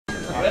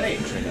ready.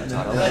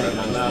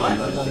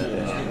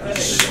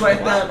 Just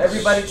quiet down.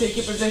 Everybody take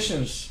your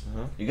positions.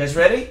 You guys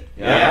ready?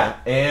 Yeah.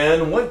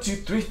 And 1, 2,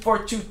 3, 4,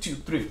 2, 2,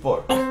 3,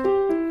 4.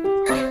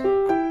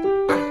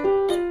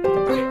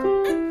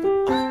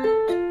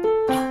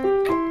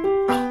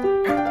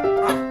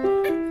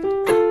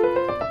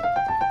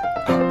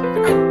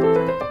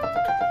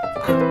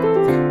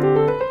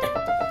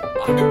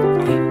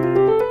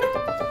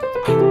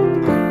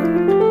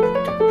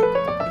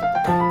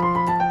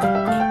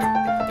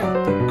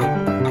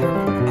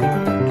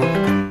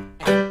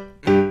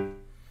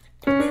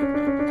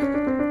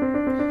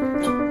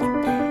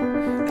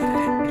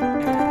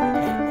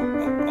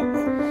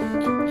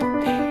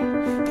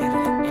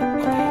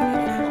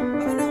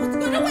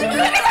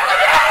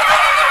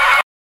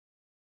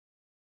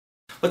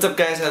 What's up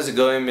guys, how's it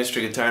going?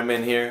 Mr. Guitar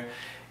Man here.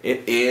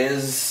 It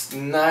is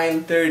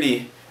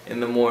 9:30 in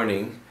the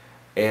morning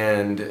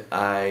and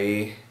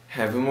I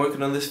have been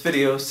working on this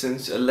video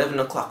since 11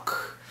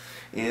 o'clock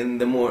in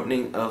the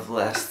morning of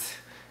last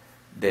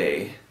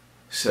day.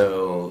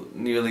 So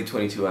nearly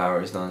 22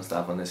 hours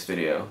non-stop on this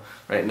video.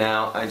 Right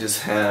now I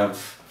just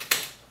have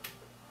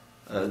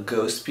a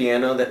ghost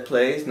piano that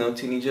plays, no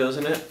Teeny Joes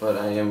in it, but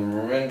I am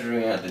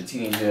rendering out the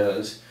Teeny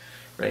Joes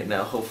right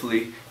now.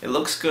 Hopefully it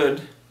looks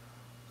good,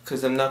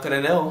 because I'm not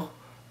gonna know,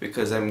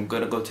 because I'm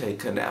gonna go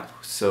take a nap.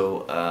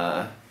 So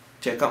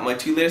check out my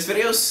 2 latest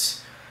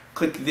videos.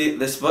 Click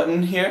this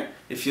button here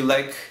if you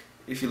like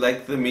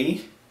the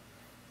me.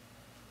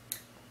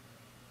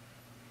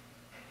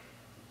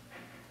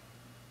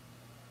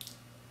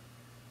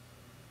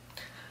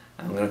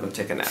 I'm gonna go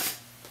take a nap.